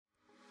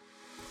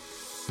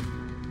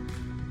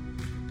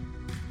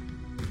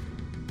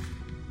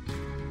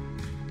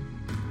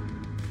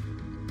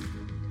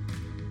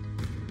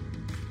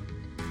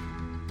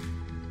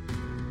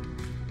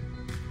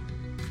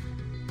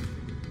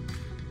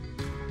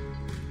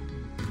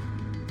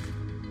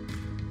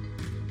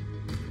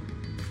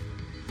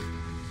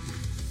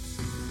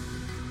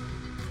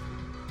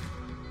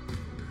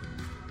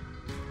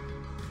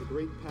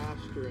great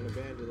pastor and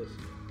evangelist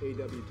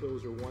A.W.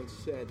 Tozer once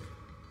said,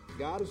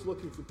 God is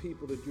looking for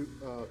people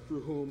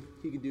through whom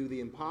he can do the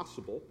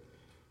impossible.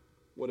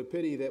 What a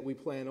pity that we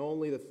plan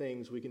only the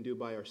things we can do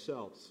by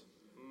ourselves.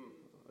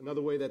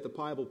 Another way that the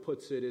Bible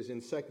puts it is in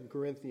 2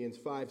 Corinthians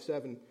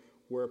 5:7,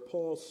 where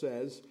Paul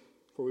says,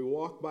 for we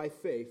walk by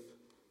faith,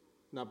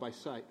 not by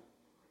sight.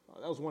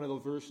 That was one of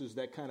those verses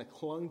that kind of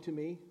clung to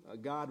me.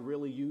 God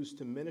really used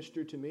to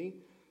minister to me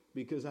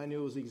because I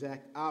knew it was the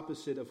exact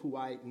opposite of who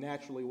I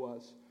naturally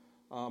was.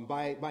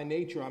 By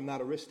nature, I'm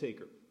not a risk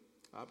taker.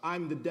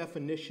 I'm the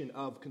definition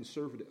of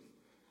conservative.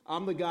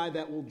 I'm the guy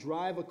that will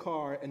drive a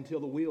car until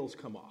the wheels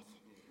come off.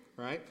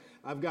 Right?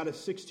 I've got a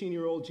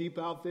 16-year-old Jeep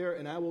out there,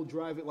 and I will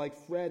drive it like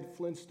Fred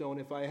Flintstone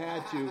if I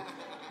had to,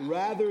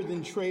 rather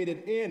than trade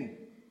it in.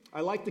 I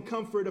like the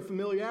comfort of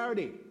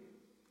familiarity.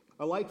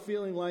 I like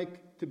feeling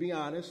like, to be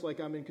honest, like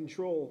I'm in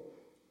control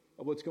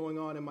of what's going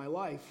on in my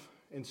life.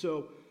 And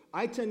so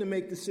I tend to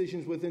make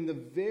decisions within the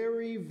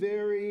very,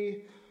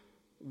 very,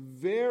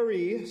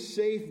 very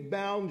safe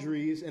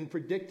boundaries and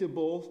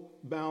predictable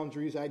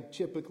boundaries I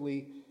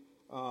typically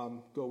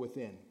go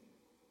within.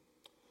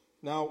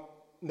 Now,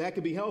 that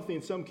could be healthy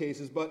in some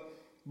cases, but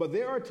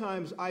there are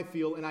times I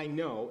feel, and I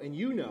know, and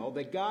you know,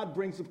 that God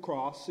brings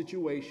across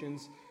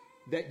situations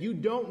that you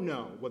don't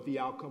know what the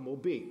outcome will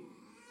be.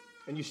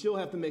 And you still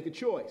have to make a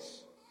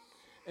choice.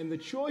 And the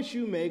choice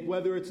you make,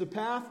 whether it's the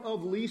path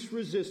of least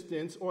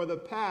resistance or the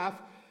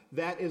path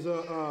that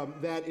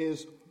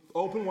is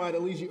open wide,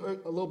 at least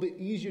a little bit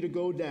easier to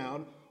go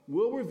down,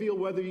 will reveal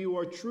whether you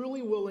are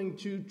truly willing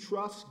to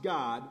trust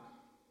God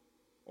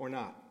or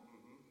not.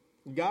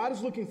 God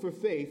is looking for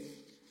faith.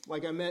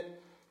 Like I met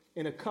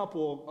in a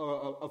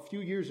couple a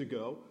few years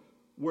ago,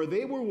 where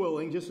they were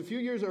willing, just a few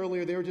years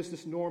earlier, they were just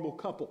this normal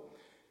couple,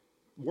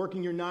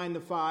 working your 9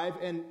 to 5,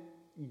 and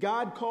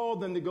God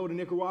called them to go to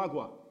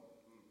Nicaragua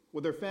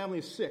with their family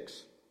of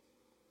 6.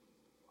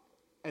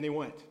 And they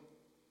went.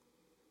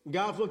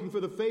 God's looking for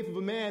the faith of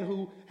a man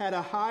who had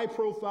a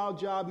high-profile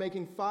job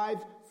making 5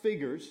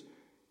 figures,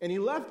 and he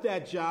left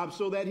that job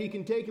so that he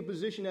can take a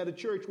position at a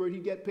church where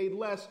he'd get paid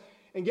less.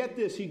 And get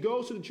this, he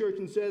goes to the church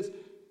and says,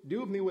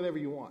 do with me whatever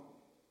you want.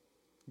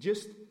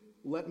 Just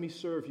let me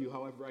serve you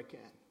however I can.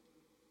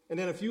 And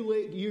then a few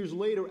years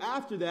later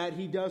after that,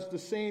 he does the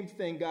same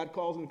thing. God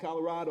calls him to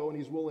Colorado, and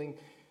he's willing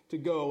to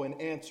go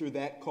and answer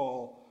that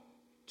call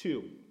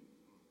too.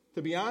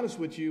 To be honest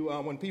with you,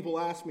 when people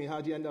ask me,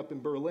 how'd you end up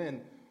in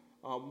Berlin?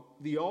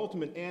 The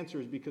ultimate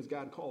answer is because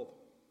God called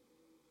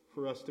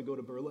for us to go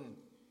to Berlin.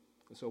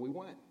 And so we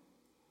went.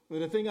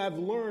 And the thing I've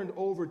learned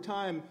over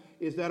time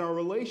is that our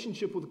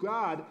relationship with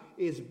God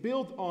is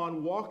built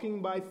on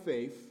walking by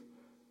faith,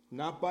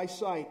 not by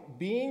sight.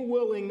 Being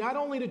willing not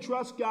only to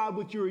trust God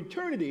with your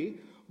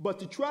eternity, but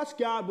to trust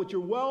God with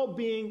your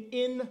well-being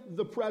in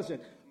the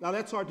present. Now,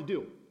 that's hard to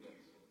do.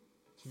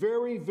 It's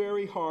very,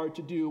 very hard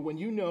to do when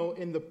you know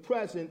in the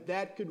present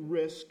that could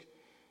risk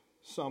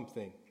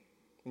something.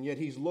 And yet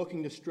he's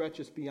looking to stretch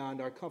us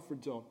beyond our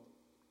comfort zone.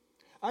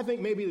 I think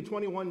maybe the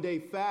 21-day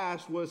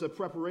fast was a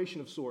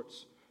preparation of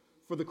sorts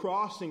for the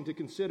crossing to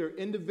consider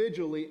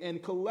individually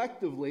and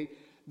collectively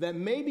that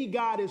maybe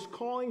God is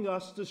calling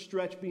us to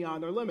stretch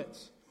beyond our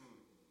limits.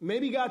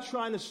 Maybe God's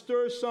trying to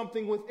stir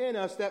something within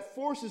us that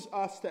forces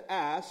us to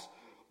ask,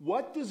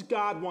 what does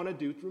God want to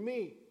do through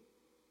me?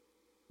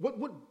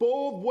 What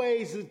bold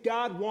ways does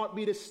God want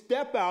me to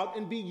step out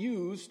and be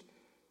used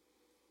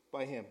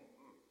by him?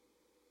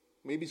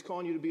 Maybe he's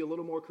calling you to be a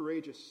little more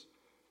courageous.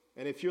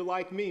 And if you're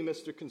like me,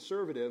 Mr.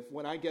 Conservative,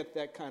 when I get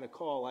that kind of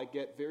call, I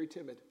get very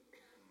timid.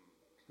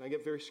 And I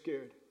get very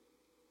scared.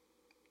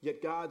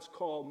 Yet God's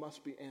call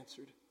must be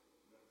answered.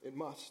 It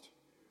must.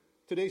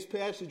 Today's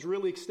passage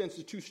really extends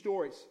to 2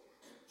 stories.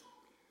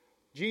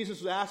 Jesus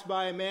was asked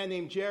by a man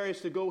named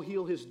Jairus to go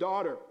heal his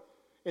daughter.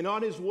 And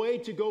on his way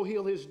to go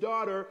heal his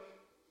daughter,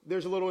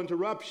 there's a little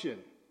interruption.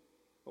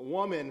 A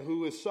woman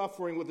who is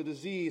suffering with a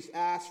disease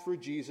asks for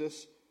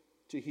Jesus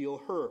to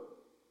heal her.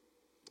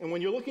 And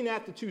when you're looking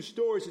at the 2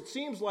 stories, it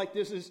seems like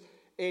this is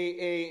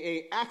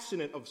a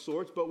accident of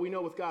sorts, but we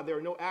know with God there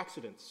are no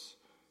accidents.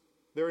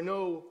 There are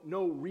no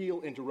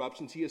real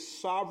interruptions. He is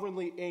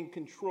sovereignly in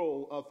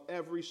control of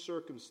every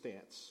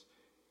circumstance,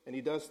 and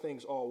he does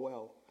things all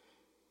well.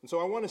 And so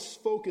I want to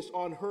focus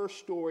on her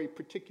story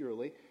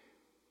particularly.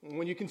 And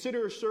when you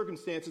consider her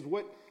circumstances,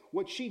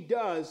 what she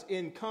does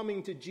in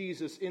coming to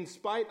Jesus, in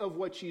spite of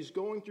what she's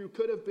going through,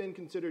 could have been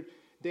considered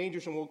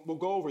dangerous, and we'll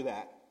go over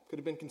that. Could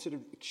have been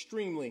considered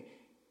extremely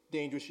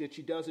dangerous, yet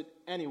she does it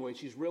anyway.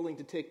 She's willing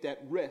to take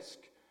that risk.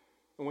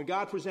 And when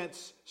God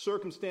presents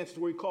circumstances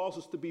where he calls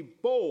us to be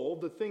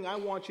bold, the thing I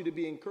want you to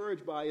be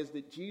encouraged by is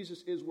that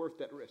Jesus is worth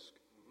that risk.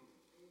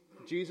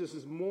 Jesus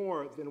is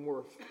more than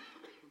worth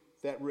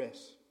that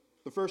risk.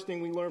 The first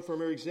thing we learn from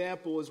her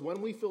example is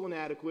when we feel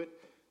inadequate.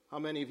 How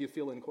many of you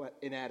feel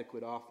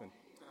inadequate often?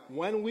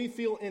 When we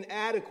feel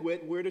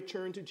inadequate, we're to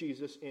turn to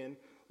Jesus in,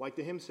 like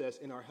the hymn says,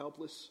 in our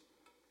helpless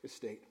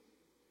estate.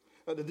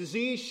 The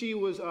disease she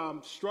was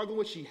struggling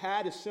with, she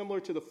had, is similar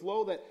to the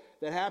flow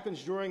that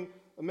happens during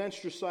a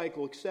menstrual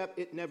cycle, except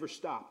it never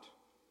stopped.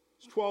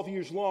 It's 12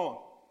 years long.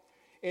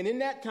 And in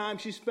that time,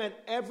 she spent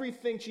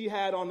everything she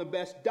had on the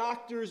best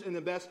doctors and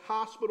the best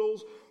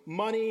hospitals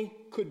money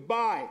could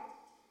buy.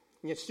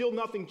 And yet still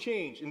nothing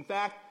changed. In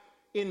fact,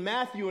 in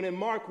Matthew and in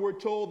Mark, we're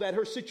told that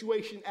her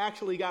situation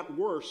actually got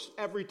worse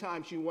every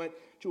time she went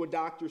to a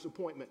doctor's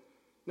appointment.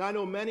 Now, I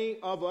know many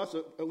of us,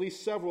 at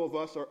least several of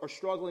us, are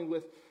struggling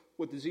with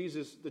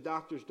diseases the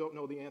doctors don't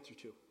know the answer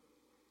to.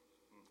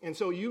 And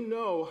so you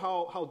know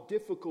how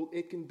difficult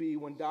it can be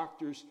when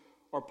doctors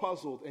are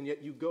puzzled, and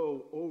yet you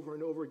go over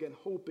and over again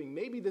hoping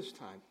maybe this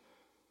time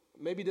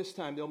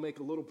they'll make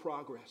a little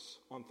progress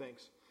on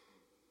things.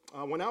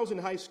 When I was in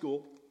high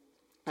school,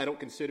 I don't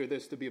consider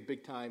this to be a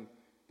big-time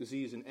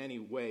disease in any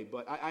way,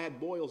 but I had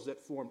boils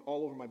that formed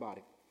all over my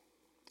body.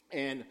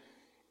 And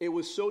it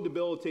was so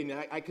debilitating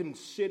that I couldn't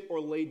sit or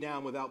lay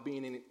down without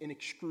being in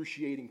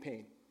excruciating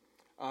pain.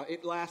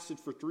 It lasted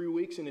for 3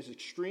 weeks in its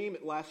extreme.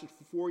 It lasted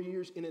for 4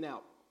 years in and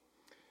out.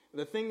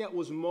 The thing that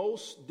was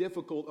most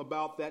difficult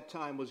about that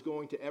time was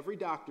going to every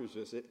doctor's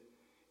visit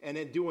and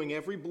then doing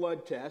every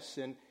blood test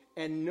and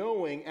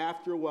knowing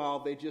after a while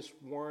they just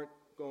weren't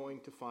going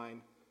to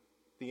find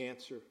the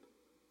answer.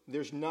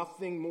 There's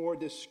nothing more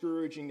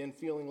discouraging than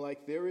feeling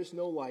like there is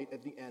no light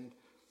at the end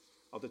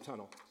of the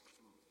tunnel.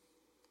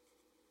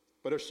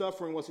 But her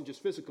suffering wasn't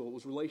just physical, it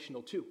was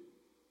relational too.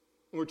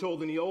 And we're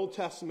told in the Old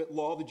Testament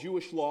law, the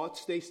Jewish law, it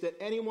states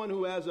that anyone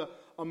who has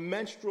a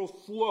menstrual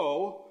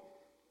flow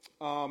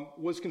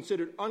was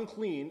considered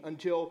unclean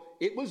until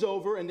it was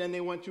over, and then they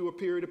went through a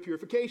period of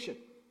purification.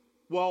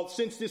 Well,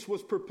 since this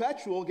was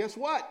perpetual, guess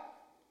what?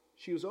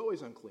 She was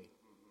always unclean.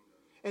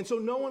 And so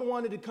no one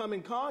wanted to come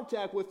in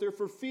contact with her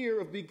for fear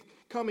of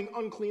becoming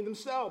unclean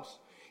themselves.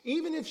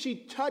 Even if she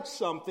touched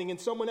something and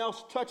someone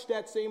else touched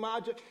that same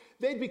object,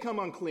 they'd become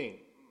unclean.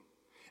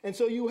 And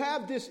so you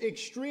have this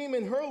extreme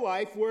in her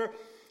life where,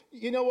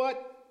 you know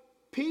what?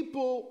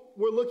 People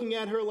were looking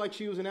at her like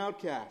she was an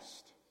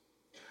outcast.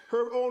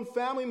 Her own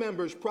family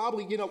members,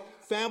 probably,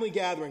 family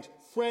gatherings,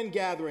 friend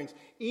gatherings,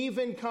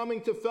 even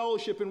coming to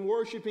fellowship and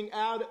worshiping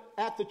out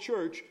at the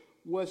church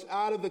was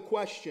out of the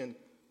question.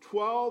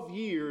 12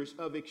 years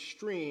of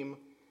extreme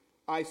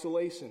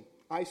isolation.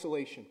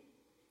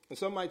 And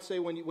some might say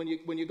when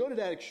you go to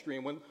that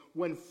extreme,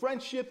 when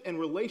friendship and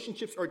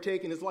relationships are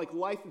taken, it's like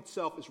life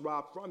itself is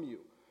robbed from you.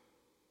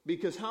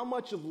 Because how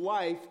much of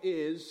life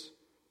is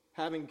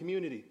having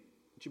community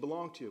that you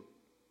belong to,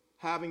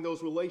 having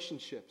those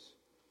relationships,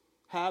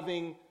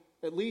 having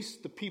at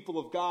least the people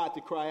of God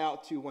to cry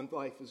out to when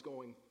life is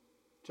going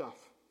tough.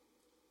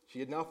 She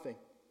had nothing.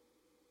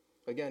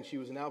 Again, she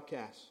was an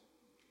outcast.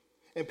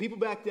 And people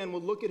back then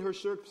would look at her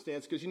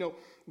circumstance, because,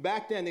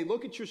 back then they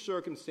look at your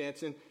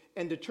circumstance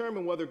and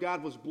determine whether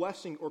God was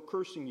blessing or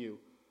cursing you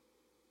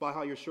by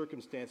how your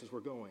circumstances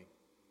were going.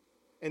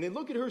 And they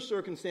look at her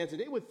circumstance and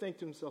they would think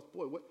to themselves,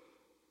 boy,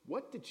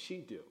 what did she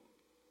do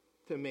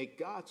to make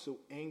God so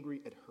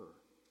angry at her?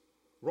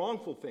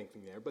 Wrongful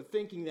thinking there, but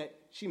thinking that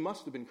she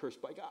must have been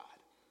cursed by God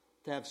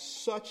to have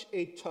such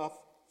a tough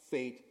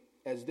fate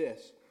as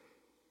this.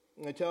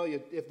 And I tell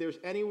you, if there's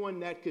anyone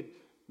that could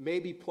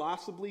maybe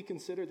possibly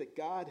consider that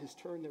God has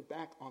turned their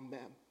back on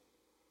them,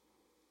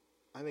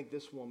 I think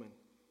this woman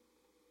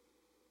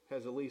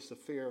has at least a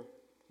fair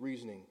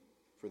reasoning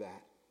for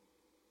that.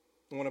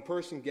 And when a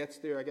person gets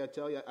there, I got to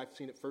tell you, I've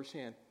seen it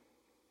firsthand.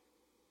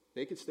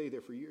 They could stay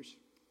there for years.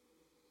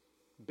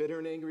 Bitter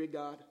and angry at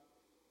God.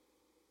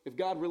 If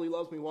God really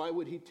loves me, why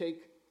would he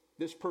take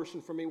this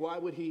person from me? Why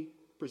would he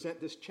present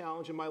this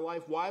challenge in my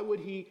life? Why would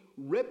he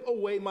rip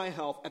away my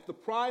health at the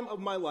prime of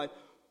my life?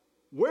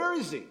 Where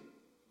is he?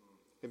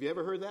 Have you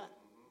ever heard that?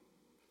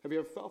 Have you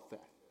ever felt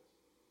that?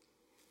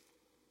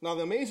 Now,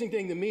 the amazing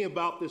thing to me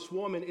about this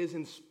woman is,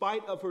 in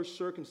spite of her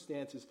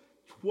circumstances,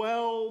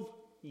 12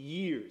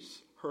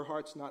 years, her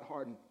heart's not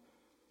hardened.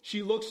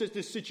 She looks at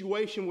this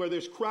situation where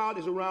this crowd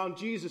is around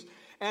Jesus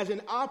as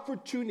an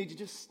opportunity to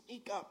just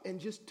sneak up and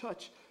just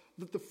touch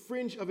the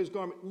fringe of his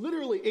garment.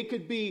 Literally, it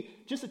could be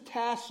just a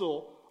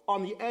tassel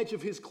on the edge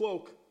of his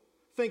cloak,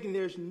 thinking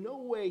there's no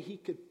way he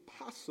could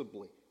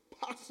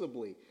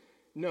possibly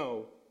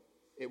know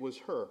it was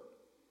her.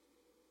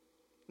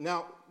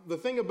 Now, the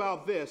thing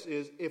about this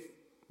is, if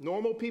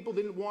normal people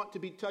didn't want to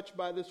be touched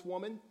by this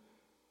woman,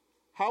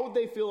 how would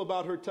they feel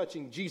about her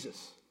touching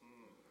Jesus?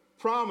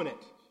 Prominent,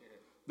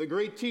 the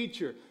great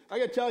teacher. I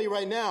got to tell you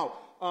right now,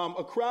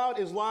 a crowd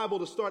is liable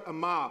to start a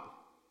mob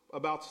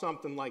about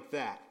something like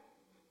that.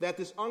 That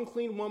this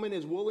unclean woman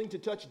is willing to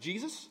touch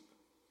Jesus?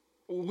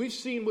 We've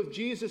seen with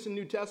Jesus in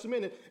the New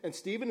Testament and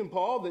Stephen and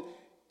Paul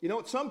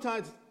that,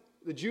 sometimes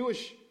the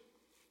Jewish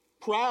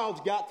crowds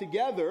got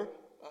together.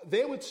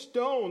 They would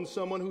stone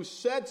someone who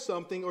said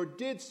something or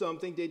did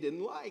something they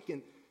didn't like.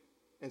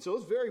 And so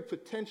it's very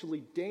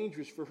potentially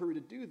dangerous for her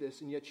to do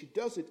this, and yet she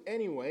does it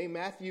anyway.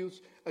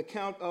 Matthew's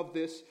account of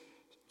this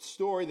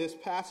story, this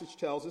passage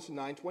tells us in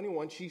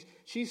 9:21,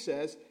 she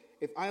says,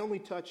 if I only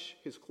touch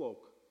his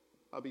cloak,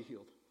 I'll be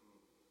healed.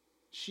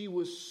 She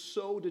was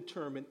so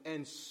determined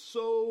and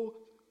so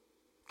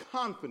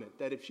confident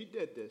that if she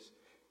did this,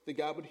 that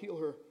God would heal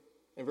her.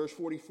 And verse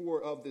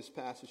 44 of this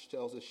passage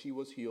tells us she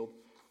was healed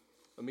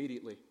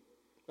immediately.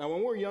 Now, when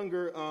we were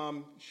younger,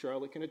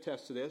 Charlotte can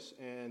attest to this,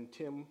 and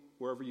Tim,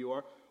 wherever you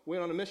are, we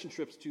went on a mission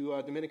trip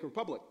to Dominican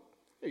Republic.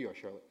 There you are,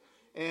 Charlotte.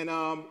 And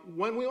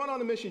when we went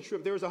on a mission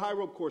trip, there was a high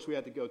rope course we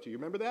had to go to. You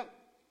remember that?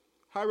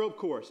 High rope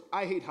course.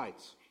 I hate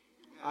heights.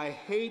 I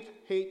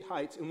hate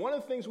heights. And one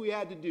of the things we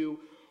had to do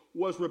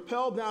was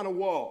rappel down a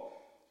wall.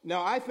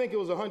 Now, I think it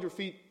was 100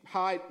 feet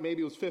high.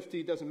 Maybe it was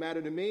 50. It doesn't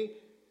matter to me.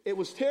 It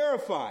was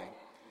terrifying.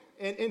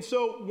 And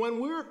so when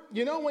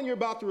when you're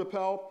about to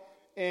rappel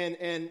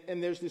and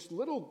there's this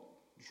little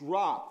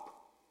drop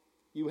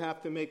you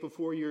have to make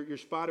before your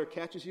spotter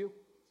catches you,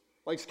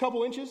 like a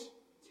couple inches?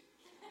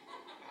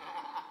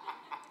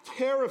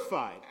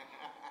 Terrified.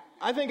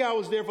 I think I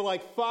was there for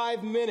like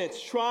 5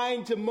 minutes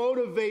trying to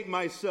motivate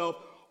myself.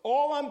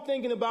 All I'm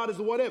thinking about is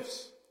the what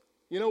ifs.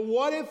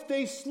 What if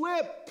they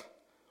slip?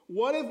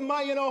 What if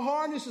my,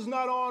 harness is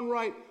not on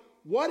right?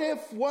 What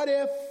if,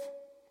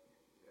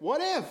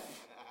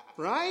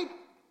 right?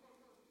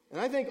 And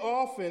I think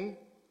often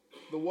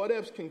the what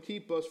ifs can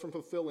keep us from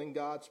fulfilling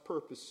God's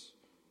purpose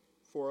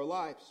for our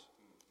lives.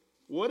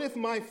 What if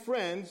my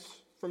friends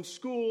from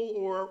school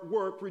or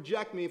work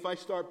reject me if I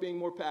start being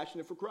more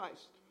passionate for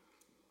Christ?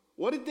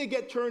 What if they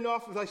get turned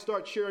off if I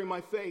start sharing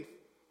my faith?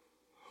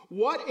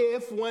 What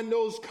if when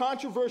those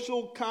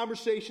controversial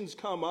conversations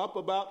come up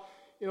about,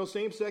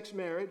 same-sex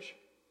marriage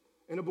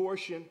and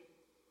abortion,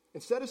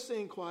 instead of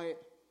staying quiet,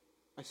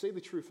 I say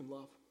the truth in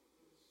love?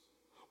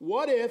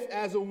 What if,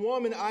 as a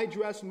woman, I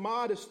dress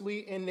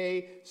modestly in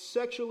a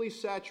sexually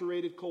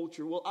saturated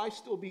culture? Will I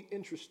still be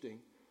interesting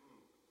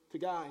to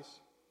guys?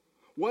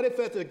 What if,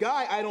 as a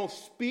guy, I don't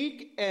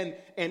speak and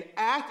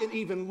act and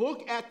even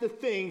look at the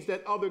things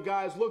that other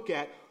guys look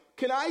at?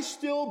 Can I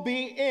still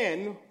be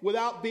in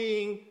without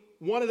being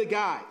one of the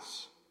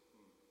guys?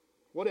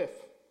 What if?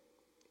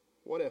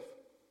 What if?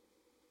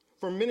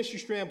 From a ministry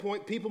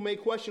standpoint, people may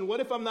question, what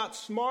if I'm not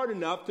smart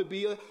enough to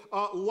be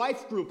a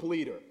life group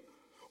leader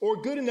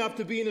or good enough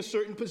to be in a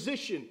certain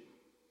position?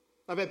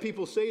 I've had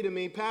people say to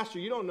me, Pastor,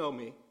 you don't know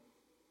me.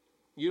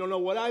 You don't know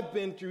what I've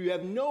been through. You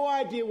have no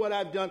idea what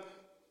I've done.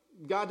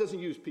 God doesn't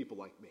use people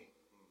like me.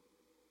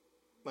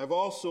 I've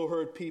also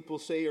heard people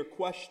say or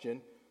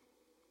question,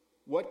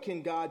 what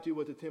can God do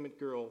with a timid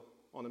girl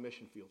on a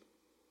mission field?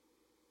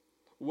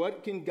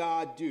 What can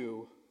God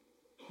do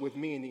with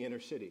me in the inner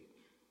city?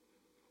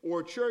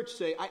 Or church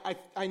say,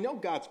 I know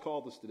God's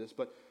called us to this,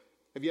 but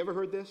have you ever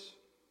heard this?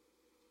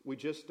 We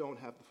just don't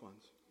have the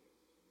funds.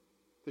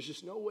 There's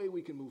just no way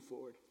we can move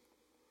forward.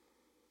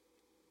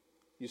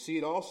 You see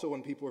it also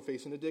when people are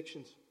facing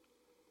addictions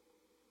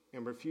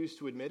and refuse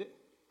to admit it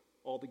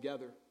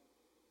altogether,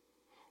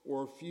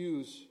 or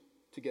refuse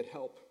to get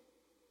help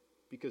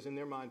because in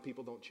their mind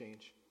people don't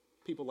change.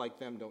 People like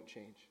them don't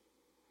change.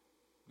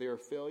 They're a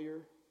failure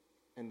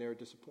and they're a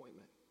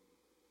disappointment.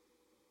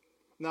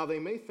 Now, they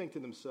may think to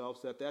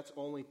themselves that that's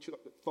only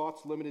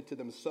thoughts limited to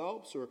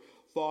themselves or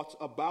thoughts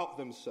about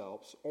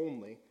themselves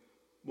only.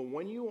 But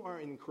when you are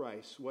in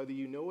Christ, whether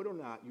you know it or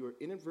not, you are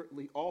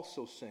inadvertently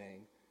also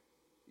saying,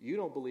 you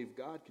don't believe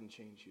God can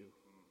change you.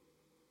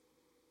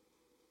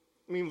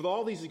 I mean, with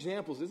all these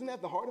examples, isn't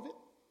that the heart of it?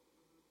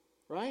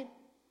 Right?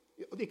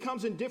 It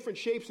comes in different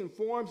shapes and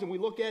forms, and we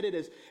look at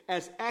it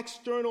as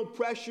external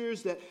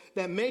pressures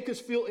that make us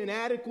feel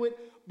inadequate.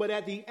 But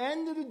at the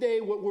end of the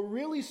day, what we're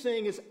really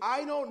saying is,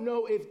 I don't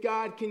know if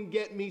God can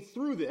get me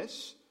through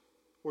this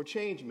or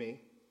change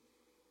me.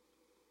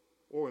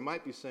 Or we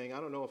might be saying, I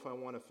don't know if I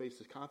want to face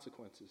the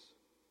consequences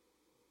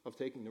of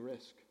taking the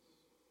risk.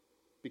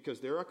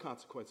 Because there are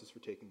consequences for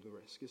taking the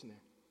risk, isn't there?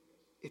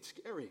 It's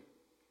scary.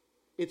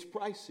 It's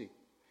pricey.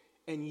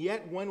 And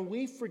yet when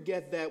we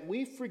forget that,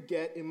 we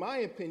forget, in my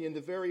opinion,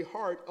 the very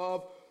heart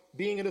of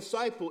being a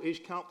disciple is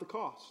count the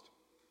cost.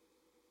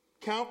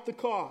 Count the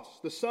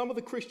cost. The sum of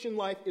the Christian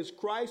life is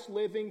Christ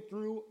living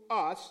through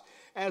us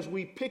as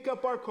we pick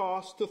up our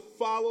cross to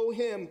follow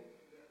him.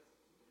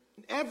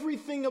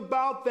 Everything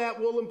about that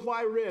will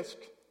imply risk.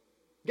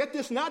 Get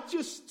this, not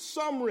just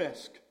some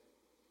risk.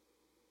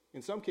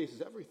 In some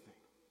cases, everything.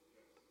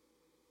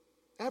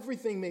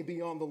 Everything may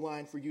be on the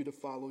line for you to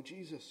follow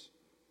Jesus.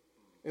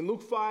 In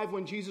Luke 5,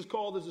 when Jesus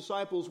called his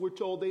disciples, we're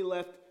told they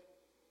left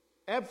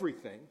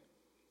everything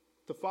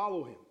to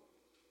follow him.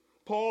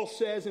 Paul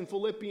says in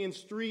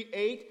Philippians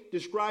 3:8,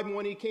 describing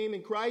when he came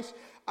in Christ,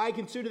 I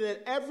consider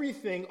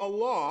everything a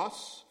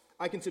loss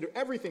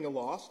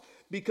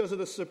because of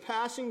the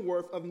surpassing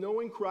worth of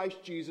knowing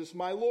Christ Jesus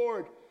my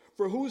Lord,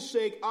 for whose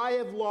sake I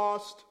have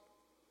lost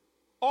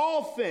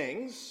all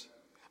things.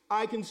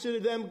 I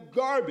consider them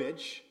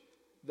garbage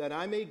that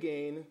I may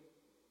gain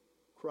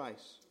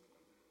Christ.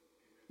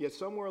 Yet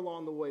somewhere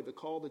along the way, the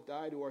call to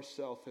die to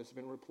ourselves has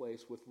been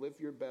replaced with live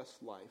your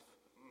best life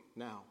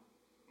now.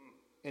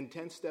 And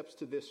 10 steps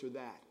to this or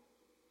that.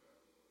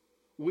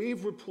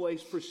 We've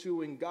replaced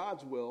pursuing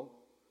God's will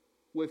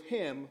with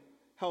him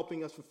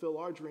helping us fulfill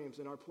our dreams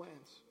and our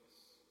plans.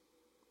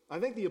 I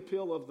think the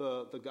appeal of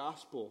the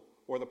gospel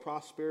or the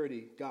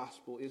prosperity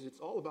gospel is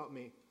it's all about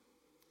me.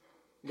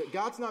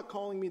 God's not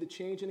calling me to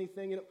change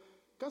anything.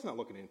 God's not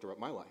looking to interrupt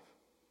my life.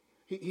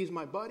 He's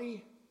my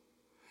buddy.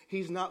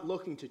 He's not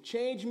looking to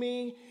change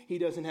me. He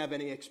doesn't have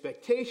any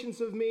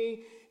expectations of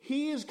me.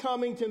 He is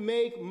coming to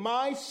make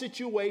my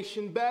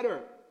situation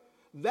better.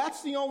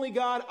 That's the only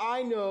God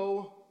I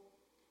know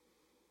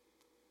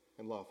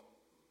and love.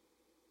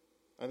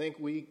 I think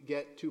we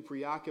get too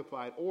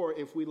preoccupied, or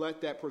if we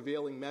let that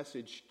prevailing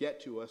message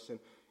get to us,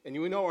 and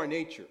you know our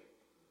nature.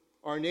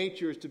 Our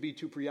nature is to be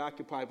too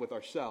preoccupied with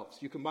ourselves.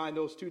 You combine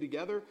those two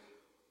together,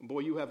 boy,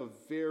 you have a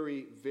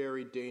very,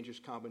 very dangerous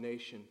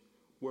combination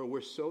where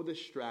we're so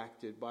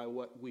distracted by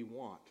what we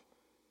want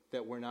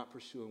that we're not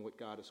pursuing what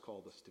God has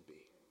called us to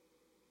be.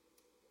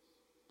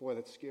 Boy,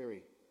 that's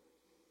scary.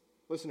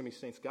 Listen to me,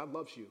 saints. God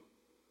loves you.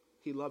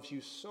 He loves you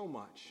so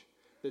much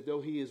that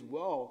though he is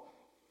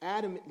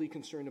adamantly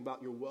concerned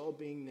about your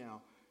well-being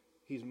now,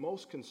 he's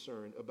most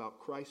concerned about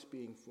Christ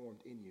being formed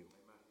in you.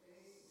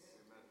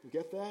 You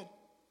get that?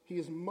 He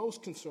is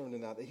most concerned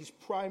about that. He's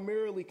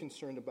primarily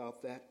concerned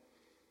about that.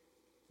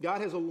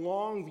 God has a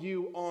long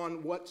view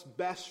on what's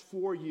best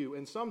for you,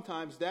 and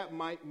sometimes that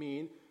might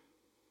mean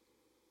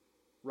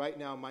right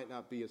now might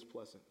not be as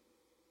pleasant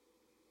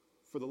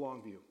for the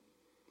long view.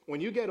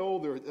 When you get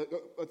older,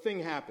 a thing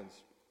happens.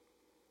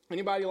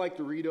 Anybody like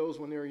Doritos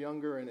when they were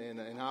younger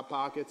and Hot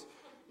Pockets?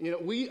 You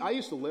know, I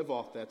used to live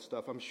off that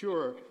stuff. I'm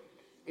sure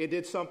it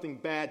did something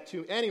bad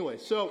too. Anyway,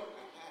 so,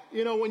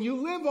 you know, when you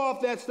live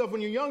off that stuff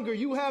when you're younger,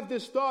 you have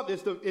this thought,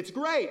 it's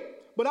great.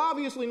 But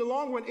obviously in the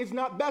long run, it's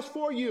not best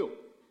for you.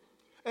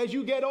 As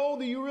you get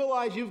older, you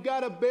realize you've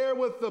got to bear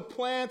with the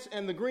plants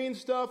and the green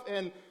stuff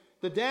and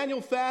the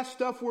Daniel fast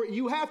stuff where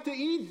you have to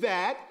eat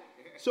that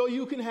so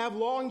you can have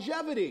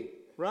longevity,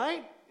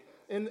 right?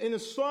 And in the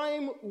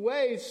same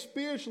way,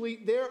 spiritually,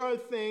 there are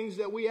things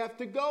that we have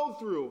to go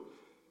through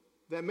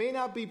that may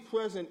not be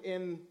present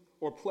in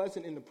or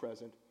pleasant in the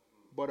present,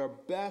 but are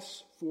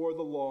best for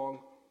the long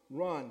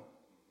run.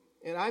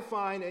 And I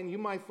find, and you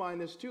might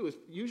find this too, is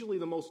usually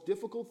the most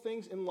difficult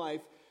things in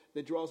life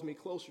that draws me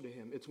closer to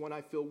him. It's when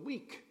I feel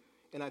weak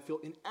and I feel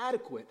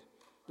inadequate.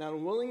 And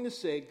I'm willing to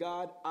say,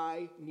 God,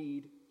 I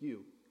need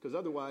you. Because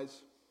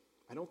otherwise,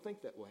 I don't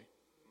think that way.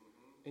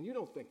 And you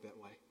don't think that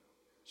way.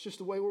 It's just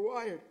the way we're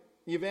wired.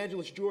 The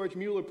evangelist George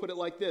Mueller put it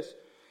like this: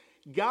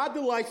 God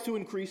delights to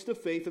increase the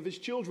faith of his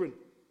children.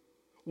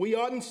 We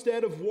ought,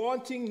 instead of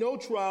wanting no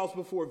trials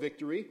before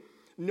victory,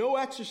 no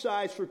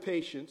exercise for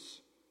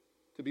patience,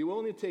 to be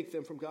willing to take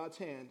them from God's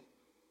hand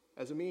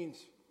as a means.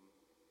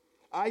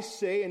 I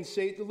say, and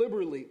say it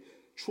deliberately,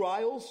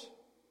 trials,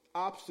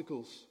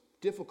 obstacles,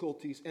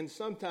 difficulties, and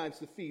sometimes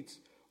defeats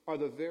are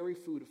the very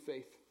food of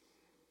faith.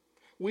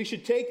 We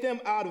should take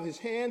them out of his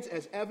hands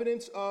as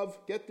evidence of,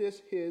 get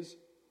this, his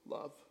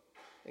love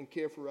and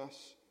care for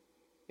us,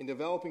 in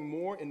developing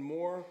more and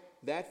more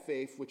that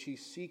faith which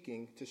he's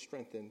seeking to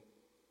strengthen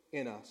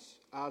in us.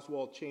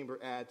 Oswald Chamber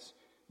adds,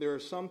 there are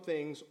some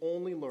things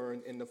only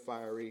learned in the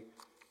fiery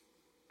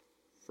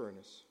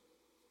furnace.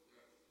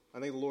 I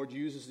think the Lord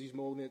uses these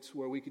moments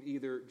where we could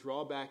either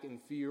draw back in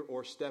fear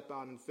or step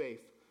out in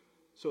faith,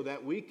 so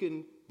that we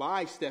can,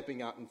 by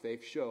stepping out in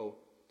faith, show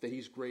that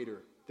he's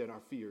greater than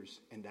our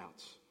fears and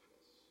doubts.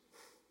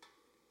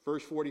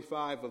 Verse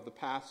 45 of the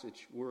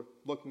passage we're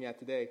looking at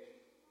today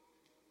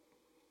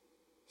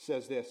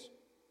says this: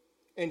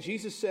 and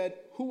Jesus said,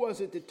 who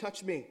was it that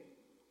touched me?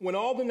 When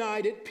all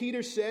denied it,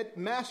 Peter said,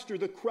 Master,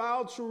 the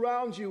crowd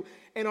surrounds you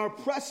and are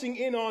pressing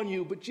in on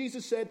you. But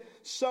Jesus said,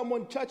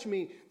 someone touched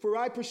me, for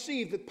I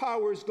perceive that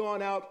power has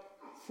gone out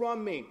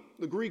from me.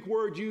 The Greek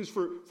word used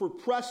for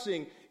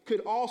pressing could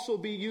also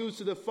be used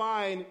to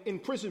define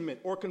imprisonment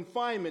or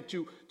confinement,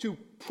 to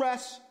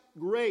press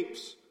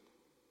grapes.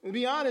 And to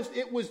be honest,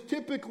 it was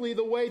typically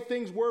the way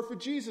things were for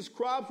Jesus.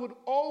 Crowds would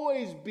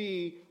always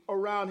be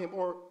around him,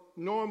 or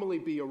normally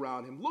be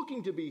around him,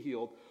 looking to be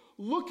healed,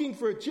 looking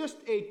for just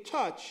a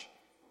touch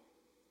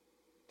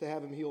to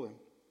have him heal him.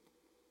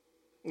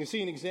 You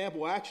see an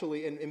example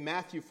actually in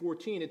Matthew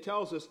 14. It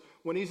tells us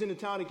when he's in the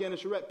town of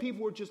Gennesaret,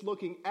 people were just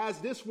looking as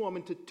this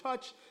woman to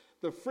touch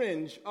the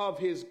fringe of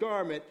his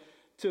garment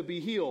to be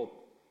healed.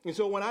 And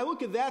so when I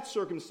look at that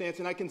circumstance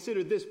and I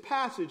consider this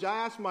passage, I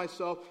ask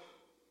myself,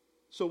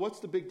 so what's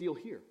the big deal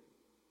here?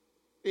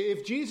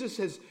 If Jesus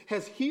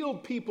has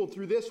healed people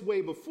through this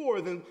way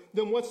before, then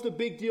what's the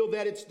big deal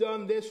that it's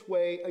done this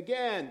way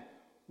again?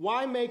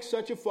 Why make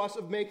such a fuss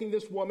of making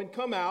this woman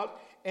come out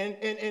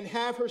and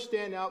have her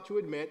stand out to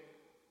admit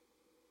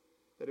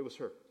that it was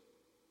her?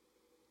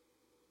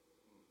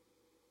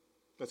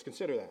 Let's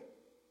consider that.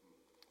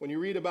 When you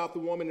read about the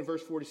woman in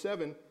verse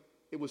 47,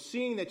 it was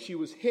seeing that she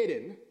was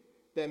hidden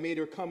that made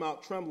her come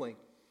out trembling.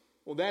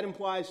 Well, that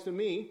implies to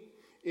me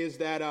is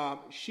that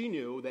she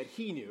knew that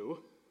he knew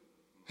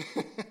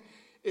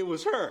it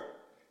was her,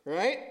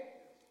 right?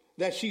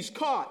 That she's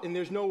caught and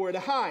there's nowhere to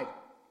hide.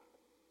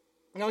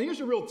 Now, here's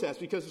a real test,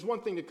 because it's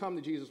one thing to come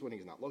to Jesus when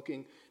he's not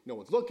looking. No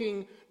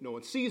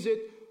one sees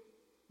it.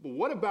 But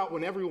what about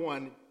when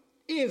everyone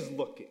is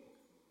looking?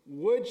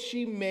 Would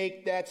she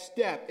make that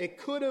step? It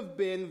could have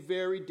been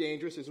very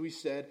dangerous, as we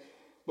said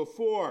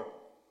before.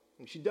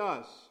 And she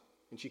does,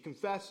 and she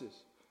confesses.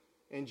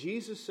 And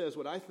Jesus says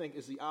what I think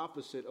is the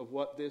opposite of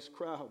what this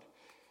crowd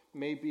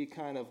may be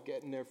kind of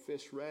getting their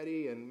fists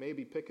ready and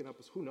maybe picking up,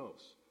 who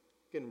knows,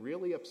 getting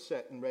really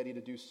upset and ready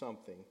to do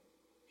something,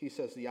 he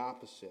says the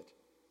opposite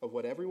of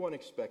what everyone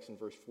expects in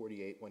verse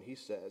 48 when he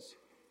says,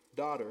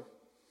 "Daughter,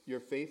 your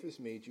faith has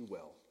made you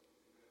well.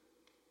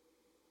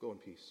 Go in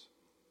peace."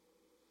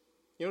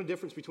 You know the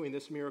difference between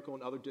this miracle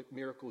and other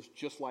miracles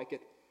just like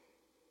it?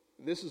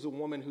 This is a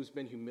woman who's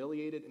been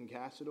humiliated and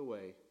casted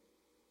away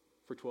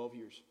for 12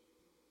 years.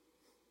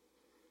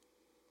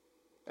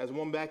 As a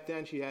woman back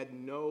then, she had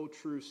no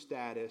true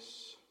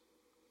status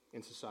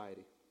in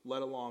society,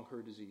 let alone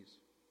her disease.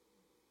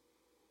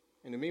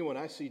 And to me, when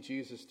I see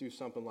Jesus do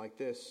something like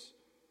this,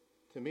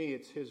 to me,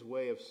 it's his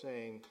way of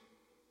saying,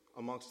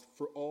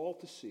 for all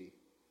to see,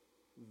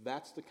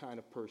 that's the kind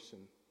of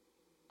person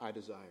I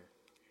desire.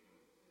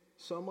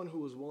 Someone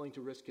who is willing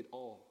to risk it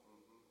all.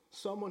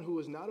 Someone who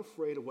is not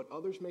afraid of what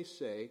others may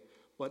say,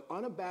 but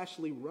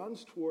unabashedly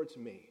runs towards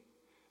me.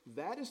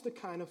 That is the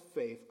kind of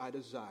faith I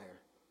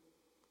desire.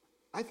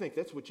 I think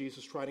that's what Jesus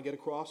is trying to get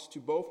across to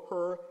both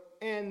her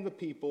and the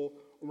people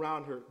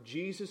around her.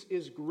 Jesus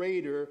is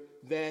greater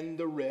than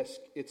the risk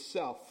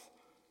itself.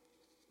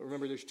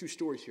 Remember, there's two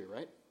stories here,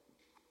 right?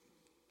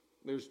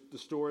 There's the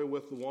story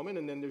with the woman,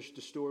 and then there's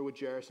the story with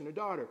Jairus and her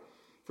daughter.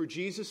 For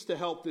Jesus to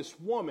help this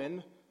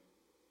woman,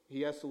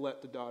 he has to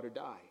let the daughter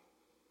die.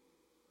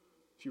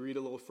 If you read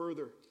a little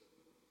further.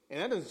 And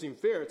that doesn't seem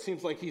fair. It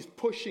seems like he's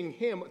pushing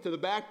him to the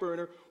back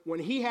burner when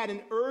he had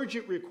an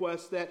urgent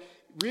request that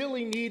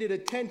really needed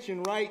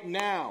attention right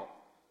now.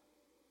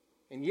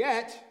 And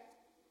yet,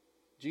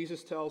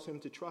 Jesus tells him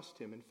to trust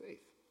him in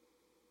faith.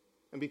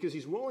 And because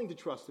he's willing to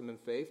trust him in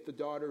faith, the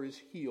daughter is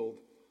healed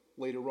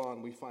later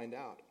on, we find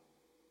out.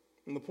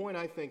 And the point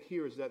I think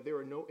here is that there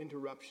are no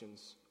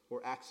interruptions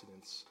or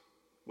accidents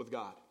with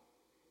God.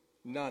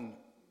 None.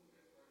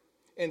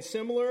 And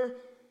similar,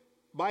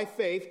 by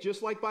faith,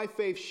 just like by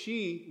faith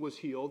she was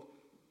healed,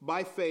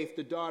 by faith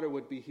the daughter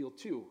would be healed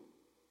too.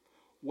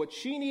 What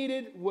she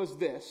needed was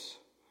this.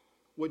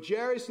 What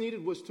Jairus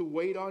needed was to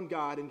wait on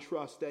God and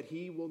trust that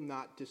he will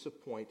not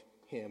disappoint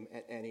him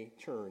at any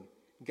turn.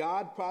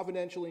 God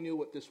providentially knew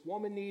what this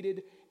woman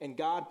needed, and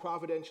God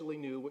providentially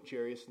knew what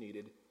Jairus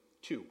needed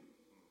too.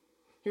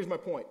 Here's my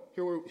point.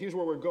 Here's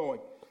where we're going.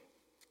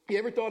 You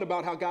ever thought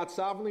about how God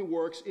sovereignly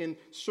works in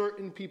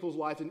certain people's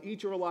lives, in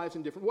each of our lives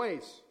in different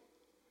ways?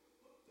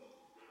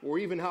 Or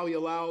even how he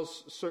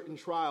allows certain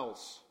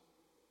trials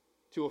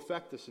to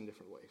affect us in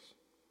different ways.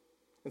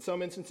 In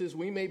some instances,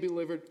 we may be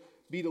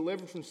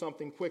delivered from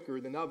something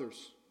quicker than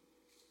others.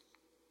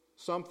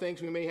 Some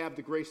things we may have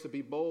the grace to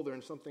be bolder,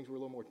 and some things we're a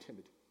little more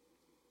timid,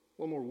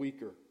 a little more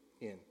weaker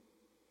in.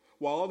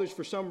 While others,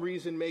 for some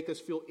reason, make us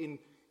feel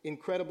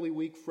incredibly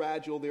weak,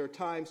 fragile, there are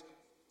times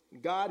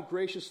God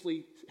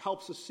graciously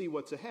helps us see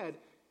what's ahead.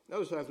 And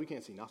other times we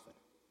can't see nothing.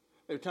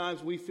 There are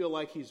times we feel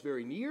like he's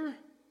very near,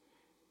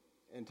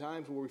 and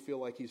times where we feel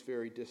like he's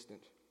very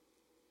distant.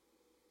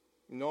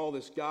 In all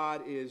this,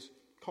 God is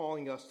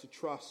calling us to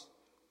trust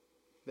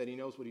that he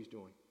knows what he's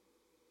doing.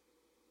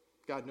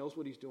 God knows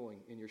what he's doing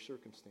in your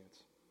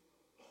circumstance.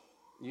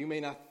 You may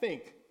not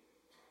think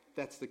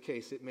that's the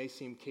case. It may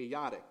seem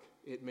chaotic.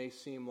 It may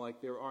seem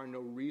like there are no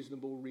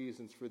reasonable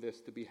reasons for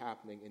this to be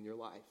happening in your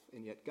life.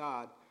 And yet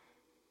God,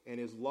 in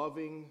his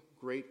loving,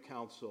 great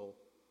counsel,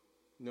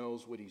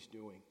 knows what he's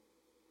doing.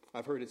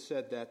 I've heard it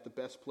said that the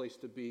best place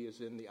to be is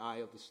in the eye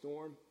of the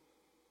storm,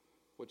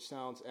 which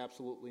sounds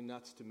absolutely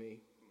nuts to me.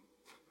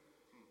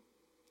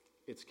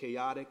 It's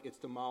chaotic. It's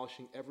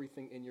demolishing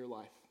everything in your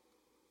life.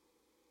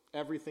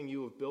 Everything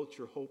you have built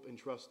your hope and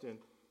trust in,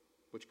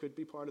 which could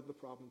be part of the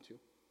problem too.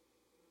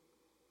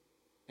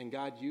 And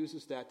God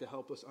uses that to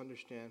help us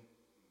understand,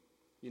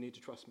 you need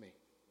to trust me.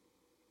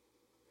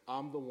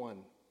 I'm the one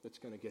that's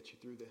going to get you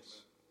through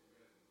this.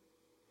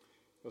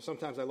 Well,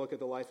 sometimes I look at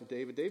the life of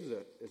David.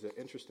 David is an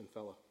interesting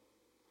fellow.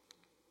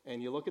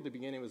 And you look at the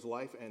beginning of his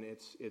life, and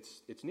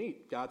it's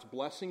neat. God's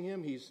blessing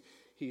him. He's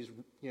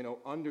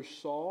under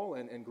Saul,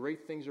 and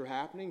great things are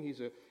happening.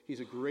 He's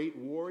a great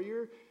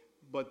warrior.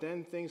 But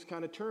then things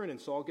kind of turn, and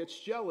Saul gets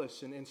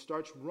jealous and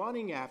starts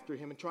running after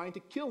him and trying to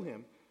kill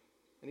him.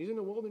 And he's in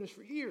the wilderness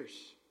for years.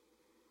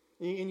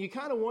 And you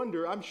kind of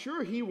wonder, I'm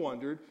sure he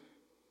wondered,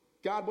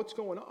 God, what's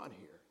going on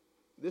here?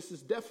 This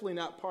is definitely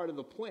not part of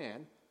the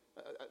plan.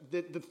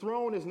 The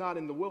throne is not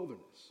in the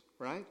wilderness,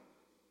 right?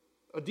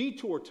 A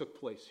detour took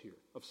place here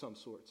of some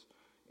sorts.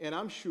 And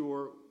I'm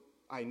sure,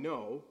 I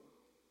know,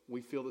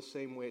 we feel the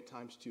same way at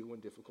times too when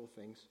difficult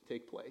things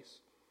take place.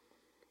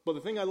 But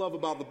the thing I love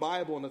about the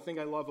Bible, and the thing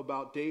I love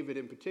about David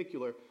in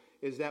particular,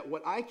 is that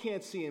what I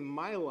can't see in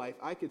my life,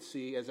 I could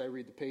see as I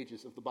read the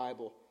pages of the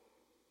Bible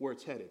where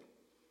it's headed.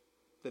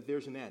 That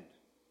there's an end.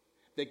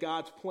 That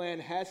God's plan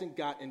hasn't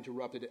got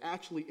interrupted. It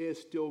actually is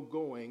still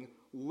going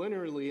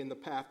linearly in the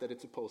path that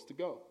it's supposed to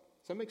go.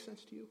 Does that make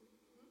sense to you?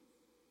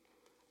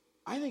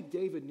 I think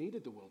David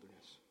needed the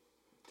wilderness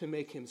to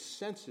make him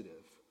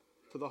sensitive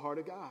to the heart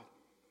of God.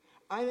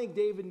 I think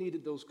David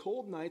needed those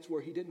cold nights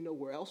where he didn't know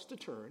where else to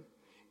turn,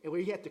 and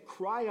where he had to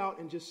cry out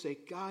and just say,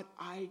 God,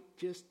 I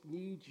just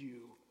need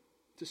you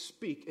to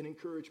speak and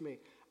encourage me.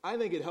 I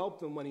think it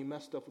helped him when he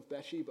messed up with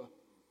Bathsheba.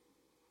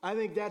 I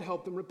think that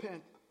helped him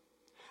repent.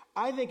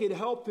 I think it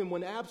helped him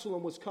when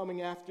Absalom was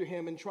coming after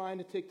him and trying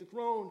to take the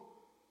throne,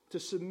 to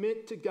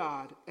submit to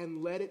God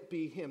and let it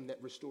be him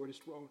that restored his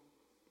throne.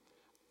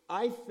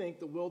 I think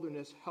the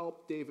wilderness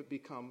helped David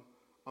become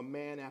a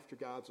man after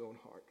God's own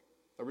heart.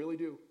 I really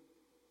do.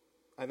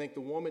 I think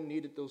the woman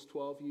needed those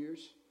 12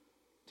 years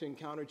to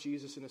encounter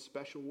Jesus in a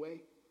special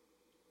way.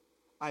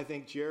 I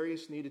think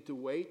Jairus needed to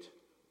wait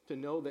to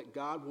know that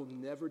God will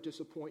never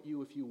disappoint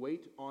you if you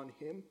wait on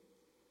him.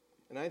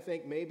 And I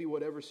think maybe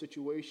whatever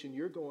situation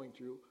you're going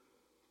through,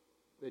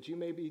 that you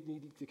may be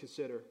needing to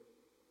consider,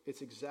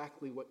 it's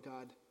exactly what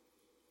God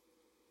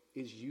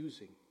is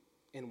using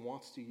and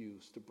wants to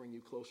use to bring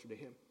you closer to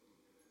him.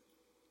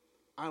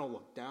 I don't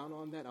look down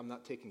on that. I'm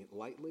not taking it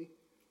lightly.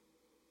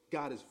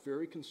 God is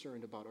very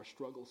concerned about our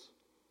struggles,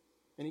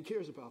 and he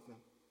cares about them.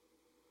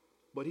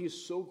 But he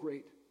is so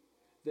great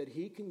that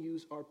he can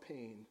use our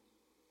pain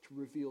to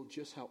reveal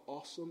just how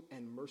awesome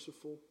and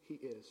merciful he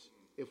is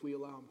if we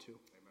allow him to.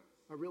 Amen.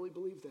 I really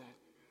believe that.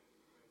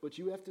 But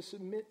you have to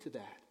submit to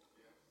that.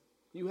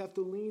 You have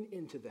to lean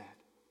into that.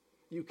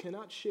 You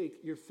cannot shake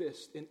your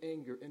fist in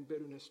anger and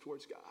bitterness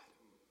towards God.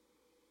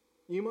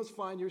 You must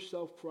find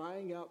yourself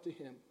crying out to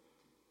him.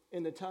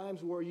 In the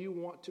times where you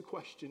want to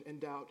question and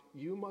doubt,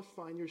 you must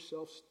find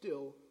yourself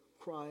still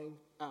crying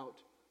out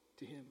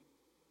to him.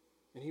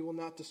 And he will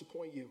not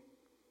disappoint you.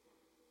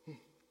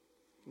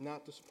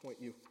 Not disappoint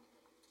you.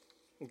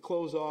 And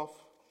close off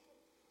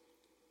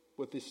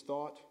with this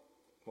thought.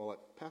 Well,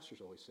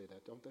 pastors always say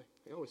that, don't they?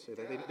 They always say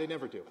that. They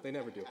never do. They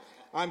never do.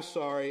 I'm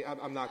sorry.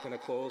 I'm not going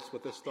to close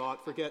with this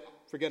thought.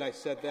 Forget I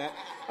said that.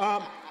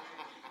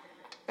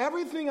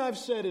 Everything I've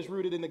said is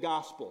rooted in the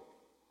gospel.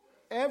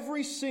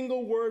 Every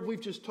single word we've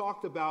just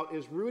talked about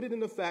is rooted in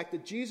the fact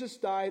that Jesus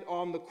died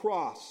on the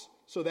cross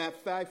so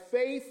that by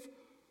faith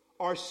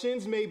our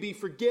sins may be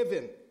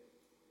forgiven,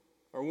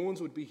 our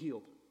wounds would be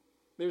healed.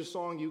 There's a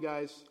song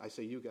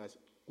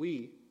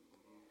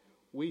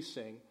we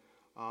sing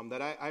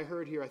that I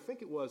heard here, I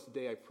think it was the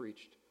day I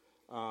preached.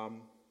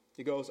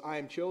 It goes, I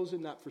am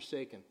chosen, not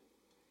forsaken.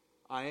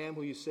 I am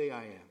who you say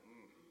I am.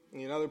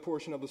 In another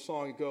portion of the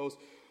song it goes,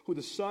 who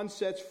the Son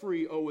sets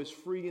free, is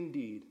free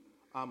indeed.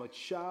 I'm a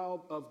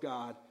child of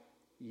God.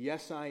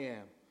 Yes, I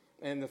am.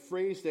 And the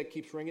phrase that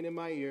keeps ringing in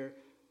my ear,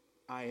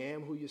 I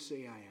am who you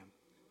say I am.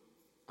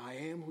 I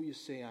am who you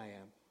say I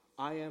am.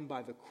 I am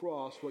by the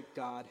cross what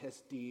God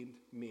has deemed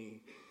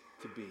me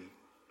to be.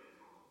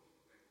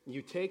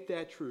 You take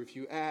that truth,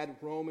 you add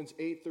Romans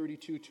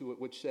 8:32 to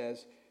it, which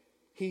says,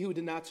 he who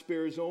did not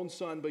spare his own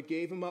son, but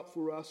gave him up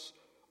for us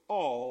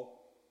all,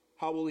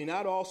 how will he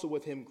not also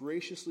with him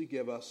graciously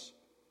give us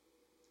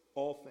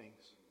all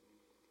things?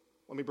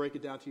 Let me break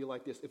it down to you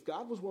like this. If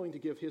God was willing to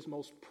give his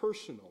most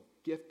personal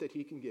gift that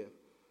he can give,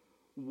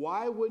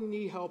 why wouldn't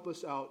he help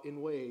us out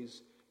in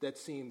ways that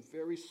seem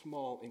very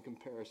small in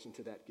comparison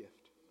to that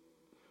gift?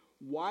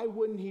 Why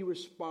wouldn't he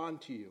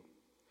respond to you?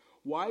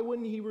 Why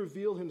wouldn't he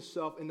reveal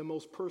himself in the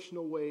most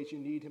personal ways you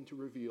need him to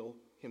reveal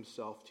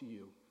himself to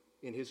you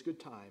in his good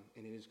time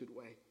and in his good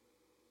way?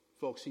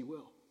 Folks, he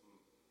will.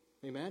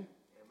 Amen? Amen.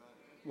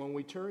 When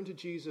we turn to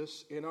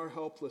Jesus in our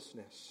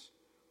helplessness,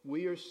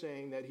 we are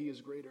saying that he is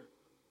greater.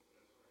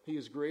 He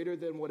is greater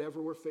than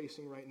whatever we're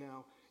facing right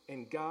now,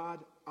 and God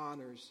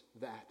honors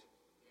that.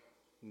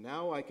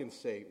 Now I can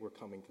say we're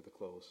coming to the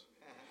close.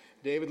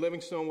 David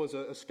Livingstone was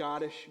a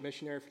Scottish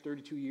missionary for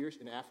 32 years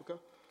in Africa,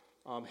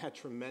 had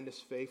tremendous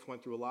faith,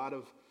 went through a lot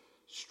of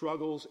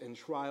struggles and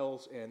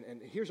trials,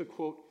 and here's a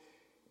quote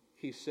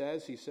he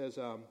says,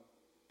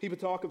 people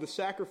talk of the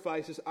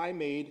sacrifices I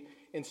made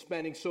in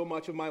spending so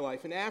much of my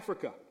life in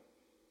Africa.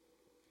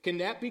 Can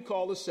that be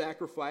called a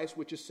sacrifice,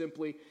 which is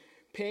simply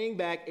paying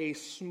back a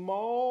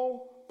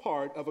small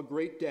part of a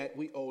great debt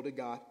we owe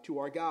to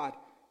our God,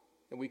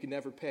 and we can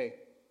never pay?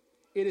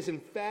 It is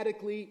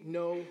emphatically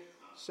no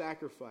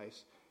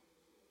sacrifice.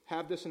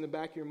 Have this in the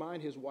back of your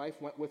mind. His wife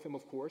went with him,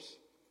 of course.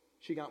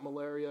 She got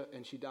malaria,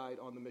 and she died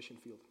on the mission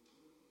field.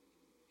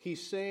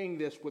 He's saying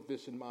this with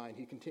this in mind.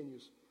 He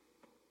continues.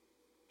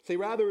 Say,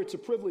 rather, it's a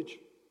privilege.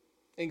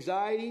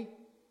 Anxiety,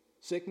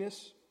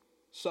 sickness,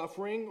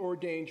 suffering, or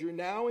danger,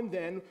 now and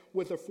then,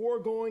 with the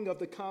foregoing of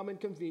the common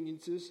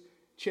conveniences,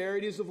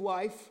 charities of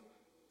life,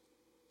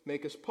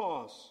 make us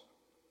pause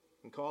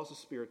and cause the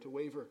spirit to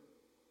waver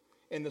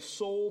and the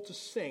soul to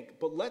sink.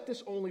 But let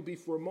this only be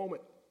for a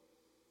moment.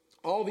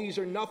 All these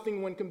are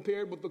nothing when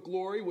compared with the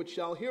glory which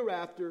shall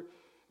hereafter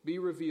be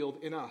revealed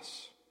in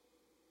us.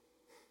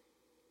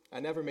 I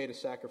never made a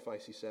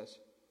sacrifice, he says.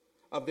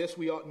 Of this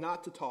we ought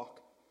not to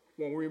talk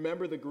when we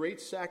remember the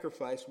great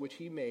sacrifice which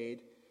he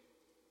made,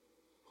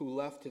 who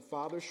left his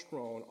Father's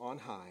throne on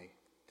high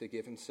to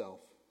give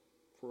himself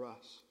for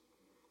us.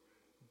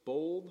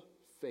 Bold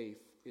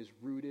faith is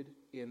rooted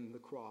in the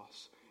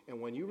cross. And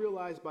when you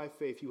realize by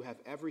faith you have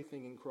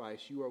everything in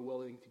Christ, you are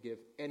willing to give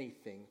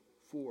anything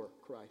for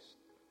Christ.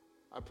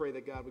 I pray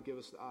that God would give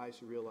us the eyes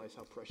to realize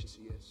how precious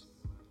he is,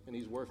 and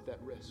he's worth that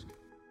risk.